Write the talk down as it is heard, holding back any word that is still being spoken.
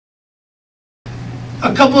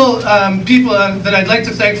A couple people that I'd like to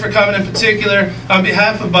thank for coming in particular on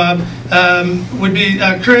behalf of Bob would be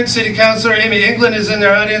current City Councillor Amy England is in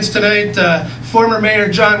their audience tonight. Former Mayor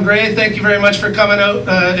John Gray, thank you very much for coming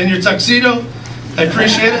out in your tuxedo. I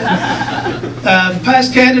appreciate it.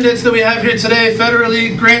 Past candidates that we have here today,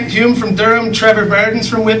 federally, Grant Hume from Durham, Trevor Bardens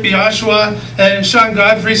from Whitby, Oshawa, and Sean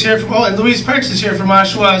Godfrey's here from, and Louise Parks is here from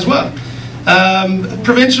Oshawa as well.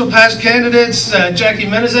 Provincial past candidates, Jackie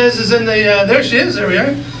Menezes is in the, there she is, there we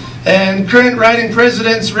are. And current riding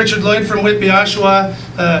presidents, Richard Lloyd from Whitby, Oshawa,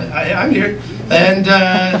 I'm here. And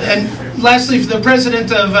lastly, for the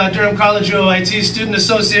president of Durham College OIT Student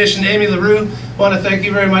Association, Amy LaRue, want to thank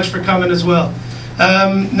you very much for coming as well.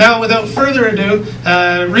 Now, without further ado,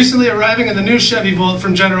 recently arriving in the new Chevy Volt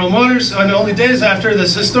from General Motors, on only days after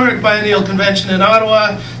this historic biennial convention in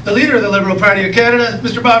Ottawa, the leader of the Liberal Party of Canada,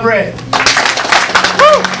 Mr. Bob Rae.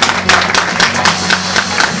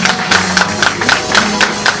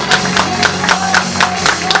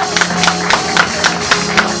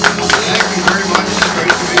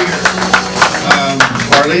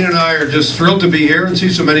 Arlene and I are just thrilled to be here and see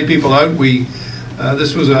so many people out.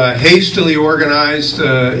 This was a hastily organized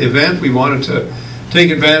event. We wanted to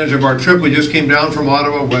take advantage of our trip. We just came down from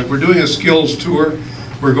Ottawa. We're doing a skills tour.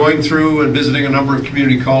 We're going through and visiting a number of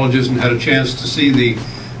community colleges and had a chance to see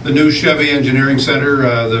the new Chevy Engineering Center,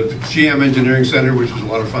 the GM Engineering Center, which was a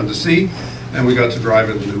lot of fun to see. And we got to drive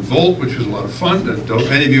in the new Volt, which was a lot of fun. And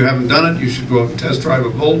if any of you haven't done it, you should go out and test drive a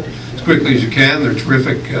Volt as quickly as you can. They're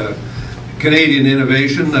terrific Canadian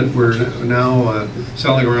innovation that we're now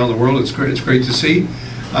selling around the world. It's great to see,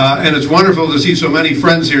 and it's wonderful to see so many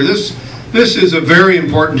friends here. This is a very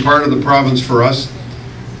important part of the province for us.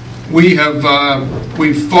 We've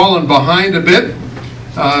fallen behind a bit,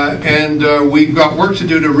 and we've got work to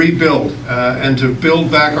do to rebuild and to build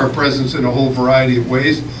back our presence in a whole variety of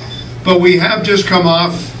ways. But we have just come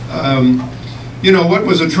off, you know, what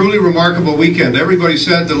was a truly remarkable weekend. Everybody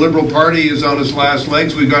said the Liberal Party is on its last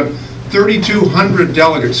legs. We've got 3,200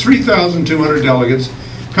 delegates, 3,200 delegates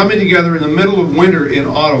coming together in the middle of winter in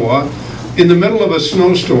Ottawa, in the middle of a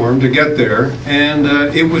snowstorm to get there, and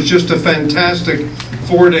it was just a fantastic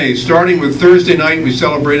 4 days. Starting with Thursday night, we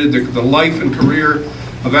celebrated the life and career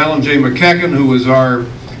of Alan J. McEachin, who was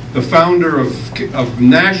the founder of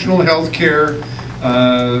national health care,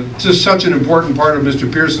 just such an important part of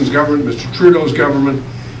Mr. Pearson's government, Mr. Trudeau's government,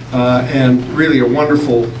 and really a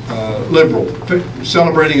wonderful Liberal,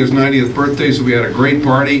 celebrating his 90th birthday, so we had a great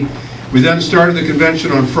party. We then started the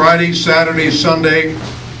convention on Friday, Saturday, Sunday.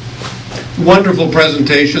 Wonderful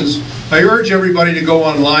presentations. I urge everybody to go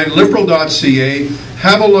online, liberal.ca,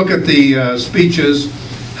 have a look at the speeches,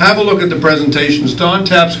 have a look at the presentations. Don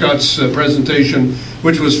Tapscott's presentation,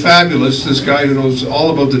 which was fabulous, this guy who knows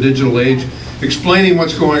all about the digital age, explaining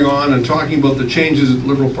what's going on and talking about the changes that the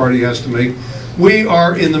Liberal Party has to make. We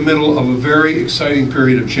are in the middle of a very exciting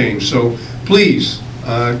period of change, so please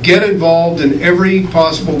get involved in every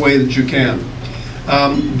possible way that you can.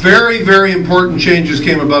 Very, very important changes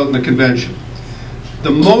came about in the convention.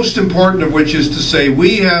 The most important of which is to say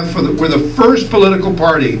we're the first political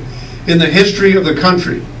party in the history of the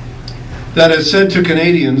country that has said to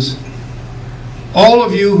Canadians, all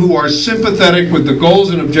of you who are sympathetic with the goals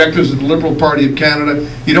and objectives of the Liberal Party of Canada,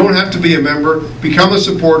 you don't have to be a member, become a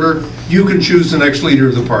supporter, you can choose the next leader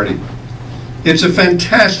of the party. It's a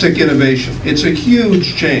fantastic innovation. It's a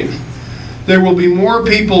huge change. There will be more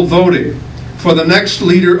people voting for the next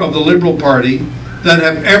leader of the Liberal Party than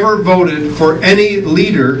have ever voted for any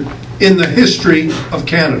leader in the history of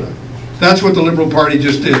Canada. That's what the Liberal Party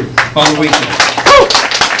just did on the weekend.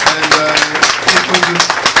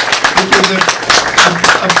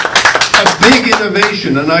 A big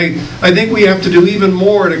innovation, and I think we have to do even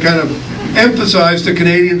more to kind of emphasize to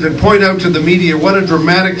Canadians and point out to the media what a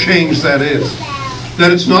dramatic change that is.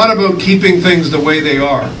 That it's not about keeping things the way they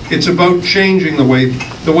are. It's about changing the way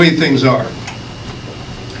things are.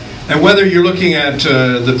 And whether you're looking at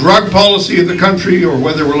the drug policy of the country, or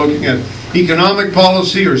whether we're looking at economic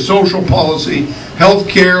policy or social policy, health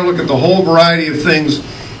care, look at the whole variety of things,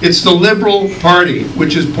 it's the Liberal Party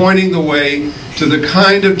which is pointing the way to the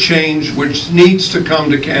kind of change which needs to come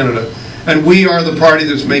to Canada. And we are the party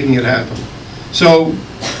that's making it happen. So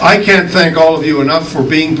I can't thank all of you enough for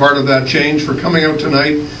being part of that change, for coming out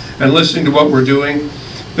tonight and listening to what we're doing.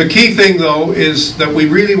 The key thing, though, is that we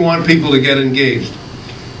really want people to get engaged.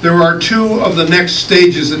 There are two of the next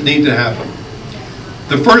stages that need to happen.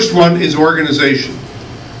 The first one is organization.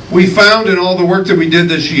 We found in all the work that we did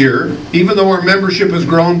this year, even though our membership has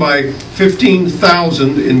grown by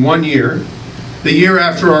 15,000 in 1 year, the year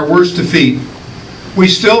after our worst defeat, we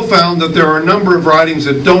still found that there are a number of ridings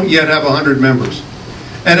that don't yet have 100 members.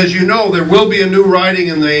 And as you know, there will be a new riding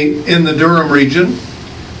in the Durham region.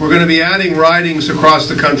 We're going to be adding ridings across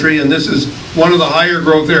the country, and this is one of the higher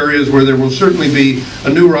growth areas where there will certainly be a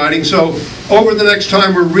new riding. So over the next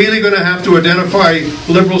time, we're really going to have to identify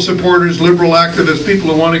Liberal supporters, Liberal activists, people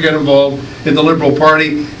who want to get involved in the Liberal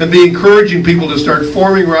Party, and be encouraging people to start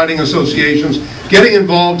forming riding associations, getting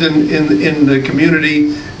involved in the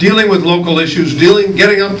community, dealing with local issues,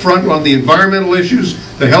 getting up front on the environmental issues,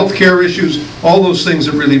 the healthcare issues, all those things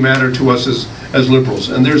that really matter to us as Liberals.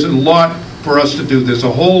 And there's a lot for us to do. There's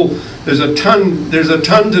a ton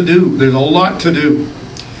to do. There's a lot to do.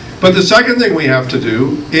 But the second thing we have to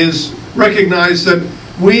do is recognize that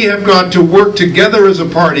we have got to work together as a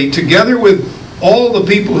party, together with all the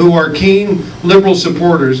people who are keen Liberal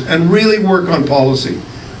supporters, and really work on policy,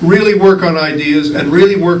 really work on ideas, and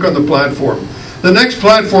really work on the platform. The next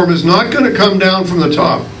platform is not going to come down from the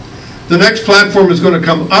top. The next platform is going to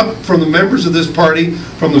come up from the members of this party,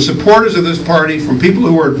 from the supporters of this party, from people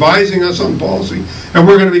who are advising us on policy, and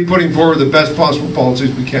we're going to be putting forward the best possible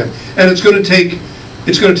policies we can. And it's going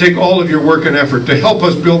to take all of your work and effort to help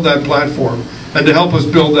us build that platform and to help us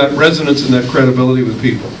build that resonance and that credibility with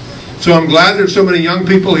people. So I'm glad there's so many young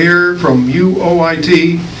people here from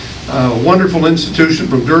UOIT, a wonderful institution,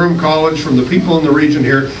 from Durham College, from the people in the region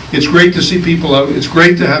here. It's great to see people out. It's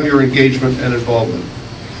great to have your engagement and involvement.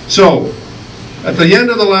 So, at the end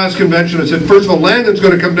of the last convention, I said, first of all, Landon's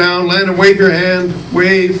going to come down. Landon, wave your hand.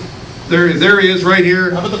 Wave. There he is right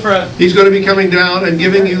here. Up at the front. He's going to be coming down and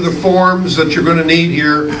giving you the forms that you're going to need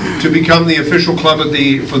here to become the official club for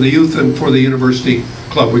the youth and for the university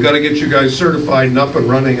club. We've got to get you guys certified and up and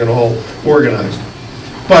running and all organized.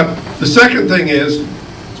 But the second thing is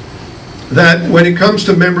that when it comes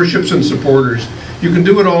to memberships and supporters, you can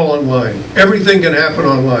do it all online. Everything can happen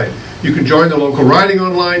online. You can join the local riding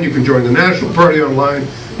online, you can join the National Party online,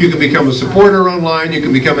 you can become a supporter online, you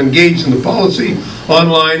can become engaged in the policy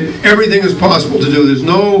online. Everything is possible to do. There's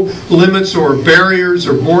no limits or barriers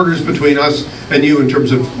or borders between us and you in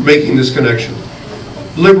terms of making this connection.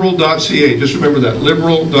 Liberal.ca, just remember that,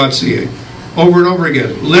 liberal.ca. Over and over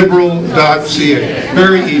again, liberal.ca.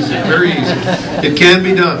 Very easy, very easy. It can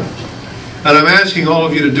be done. And I'm asking all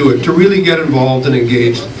of you to do it, to really get involved and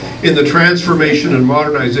engaged in the transformation and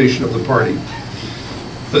modernization of the party.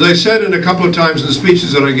 As I said in a couple of times in the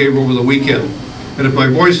speeches that I gave over the weekend, and if my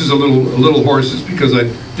voice is a little hoarse, it's because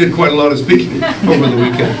I did quite a lot of speaking over the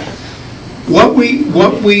weekend. What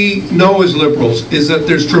we know as Liberals is that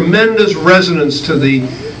there's tremendous resonance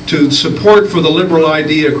to support for the Liberal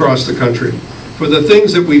idea across the country, for the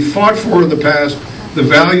things that we fought for in the past, the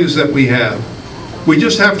values that we have. We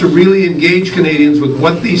just have to really engage Canadians with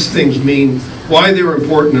what these things mean, why they're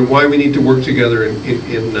important, and why we need to work together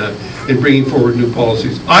in bringing forward new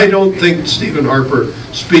policies. I don't think Stephen Harper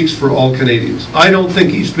speaks for all Canadians. I don't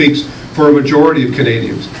think he speaks for a majority of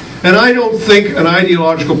Canadians. And I don't think an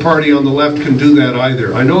ideological party on the left can do that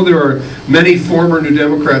either. I know there are many former New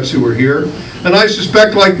Democrats who are here, and I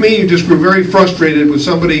suspect, like me, you just grew very frustrated with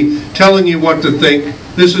somebody telling you what to think.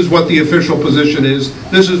 This is what the official position is,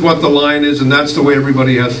 this is what the line is, and that's the way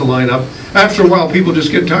everybody has to line up. After a while, people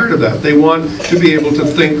just get tired of that. They want to be able to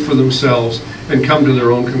think for themselves and come to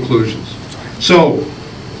their own conclusions. So,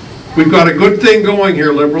 we've got a good thing going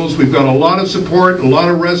here, Liberals. We've got a lot of support, a lot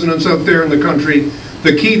of resonance out there in the country.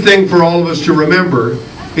 The key thing for all of us to remember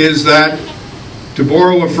is that, to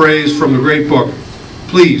borrow a phrase from the great book,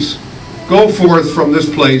 please, go forth from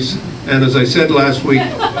this place and, as I said last week,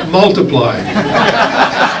 multiply.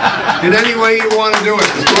 In any way you want to do it,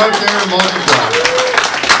 just go out there and multiply.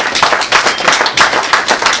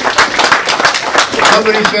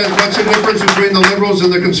 Somebody says, what's the difference between the Liberals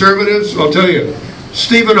and the Conservatives? I'll tell you.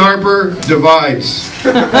 Stephen Harper divides.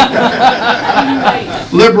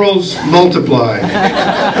 Liberals multiply.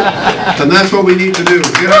 And that's what we need to do.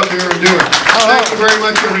 Get out there and do it. Thank you very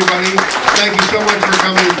much, everybody. Thank you so much for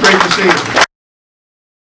coming. It's great to see you.